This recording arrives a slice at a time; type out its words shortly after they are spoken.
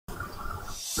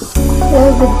Hello,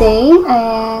 good day,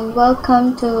 and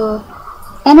welcome to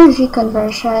Energy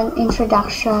Conversion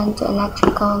Introduction to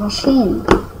Electrical Machine.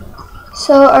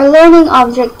 So our learning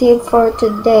objective for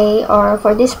today, or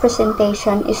for this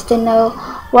presentation, is to know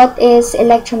what is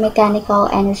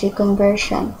electromechanical energy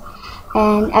conversion.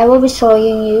 And I will be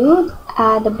showing you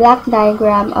the block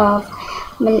diagram of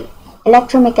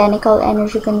electromechanical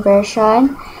energy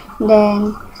conversion,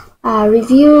 then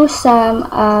review some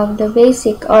of the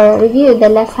basic, or review the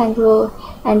left hand rule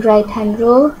and right hand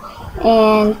rule,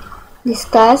 and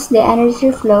discuss the energy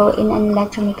flow in an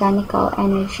electromechanical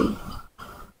energy.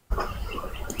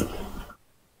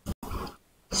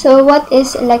 So what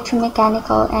is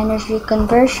electromechanical energy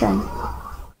conversion?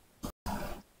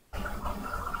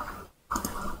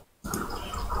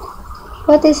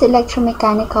 What is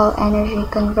electromechanical energy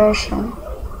conversion?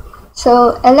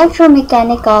 So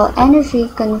electromechanical energy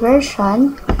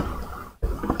conversion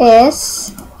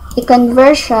is a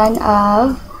conversion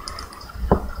of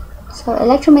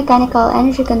electromechanical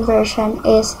energy conversion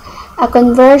is a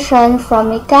conversion from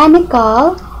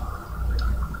mechanical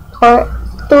or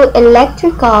to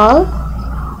electrical,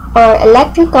 or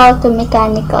electrical to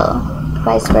mechanical,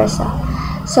 vice versa.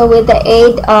 So with the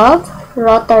aid of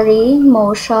rotary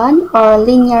motion or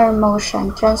linear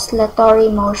motion, translatory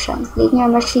motion, linear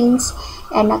machines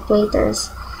and actuators.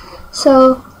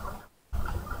 So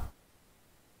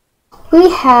we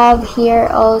have here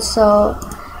also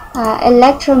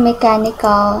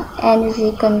electromechanical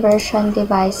energy conversion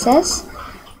devices.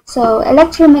 So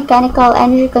electromechanical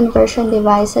energy conversion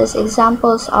devices,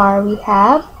 examples are, we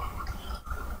have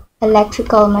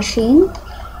electrical machine,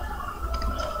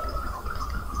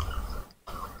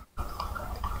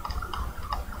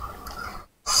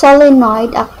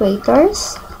 solenoid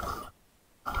actuators,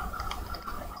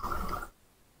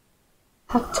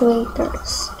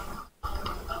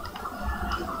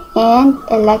 and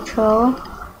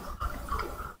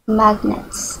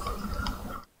electromagnets.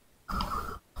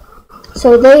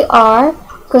 So they are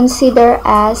considered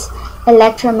as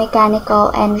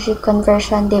electromechanical energy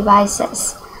conversion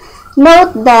devices.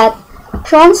 Note that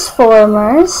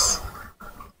transformers,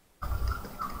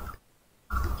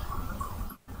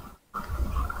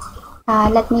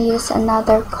 let me use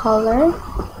another color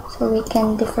so we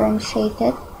can differentiate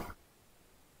it.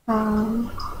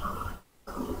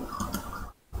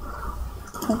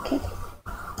 Okay.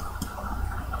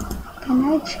 Can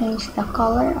I change the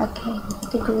color? Okay,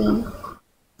 to green.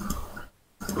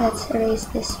 Let's erase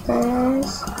this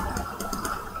first.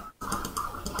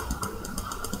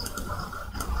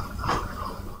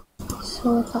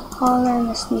 So the color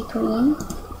must be green.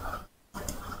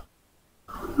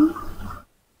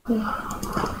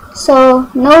 So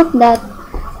note that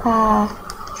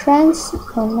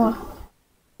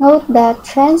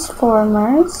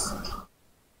transformers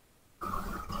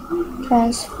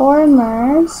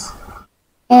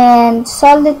and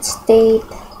solid state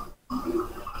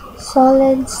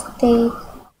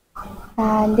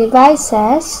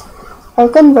devices or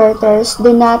converters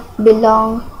do not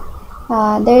belong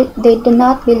they do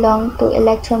not belong to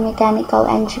electromechanical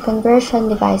energy conversion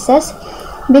devices,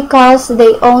 because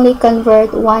they only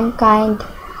convert one kind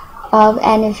of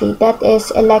energy, that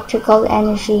is electrical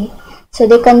energy. So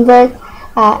they convert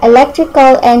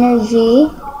electrical energy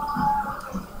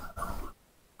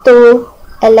to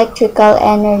electrical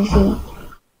energy,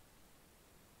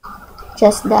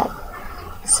 just that.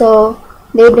 So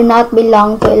they do not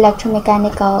belong to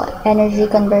electromechanical energy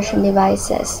conversion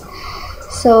devices.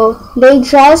 So they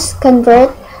just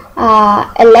convert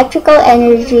electrical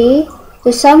energy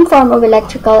to some form of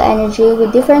electrical energy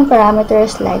with different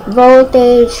parameters like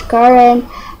voltage, current,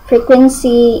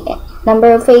 frequency,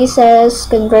 number of phases,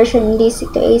 conversion in DC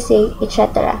to AC,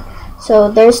 etc. So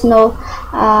there's no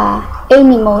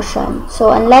any motion.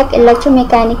 So unlike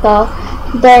electromechanical,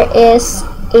 there is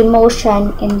a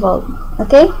motion involved.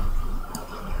 Okay?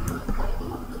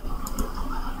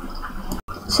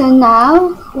 So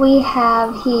now we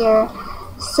have here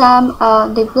some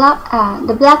of the block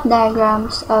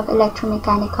diagrams of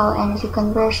electromechanical energy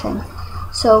conversion.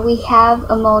 So we have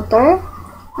a motor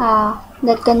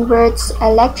that converts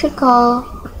electrical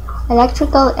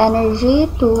energy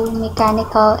to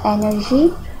mechanical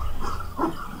energy.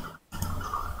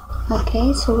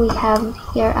 Okay, so we have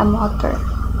here a motor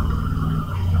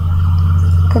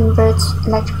converts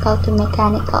electrical to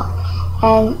mechanical,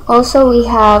 and also we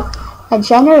have a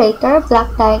generator,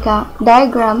 block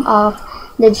diagram of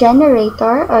the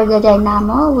generator or the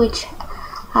dynamo, which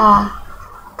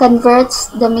converts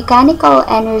the mechanical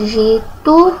energy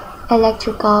to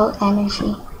electrical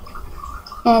energy.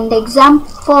 And the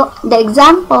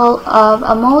example of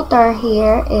a motor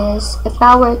here is a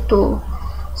power tool.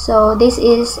 So this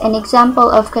is an example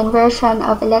of conversion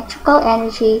of electrical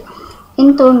energy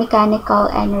into mechanical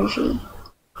energy.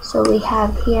 So we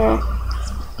have here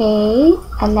a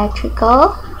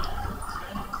electrical,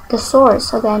 the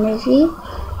source of energy,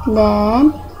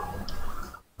 then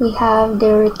we have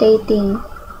the rotating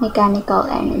mechanical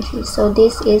energy. So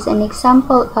this is an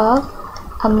example of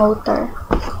a motor.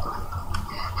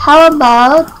 How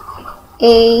about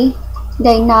a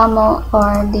dynamo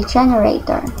or the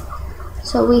generator?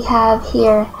 So we have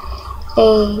here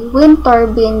a wind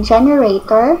turbine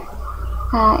generator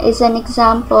is an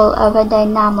example of a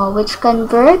dynamo which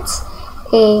converts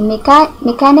a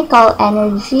mechanical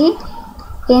energy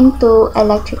into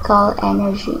electrical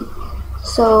energy.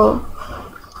 So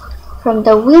from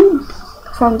the wind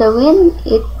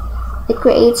it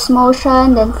creates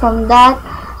motion, then from that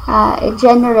it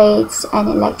generates an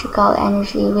electrical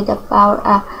energy with the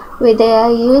power with the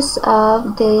use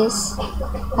of this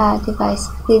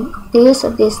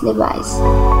device.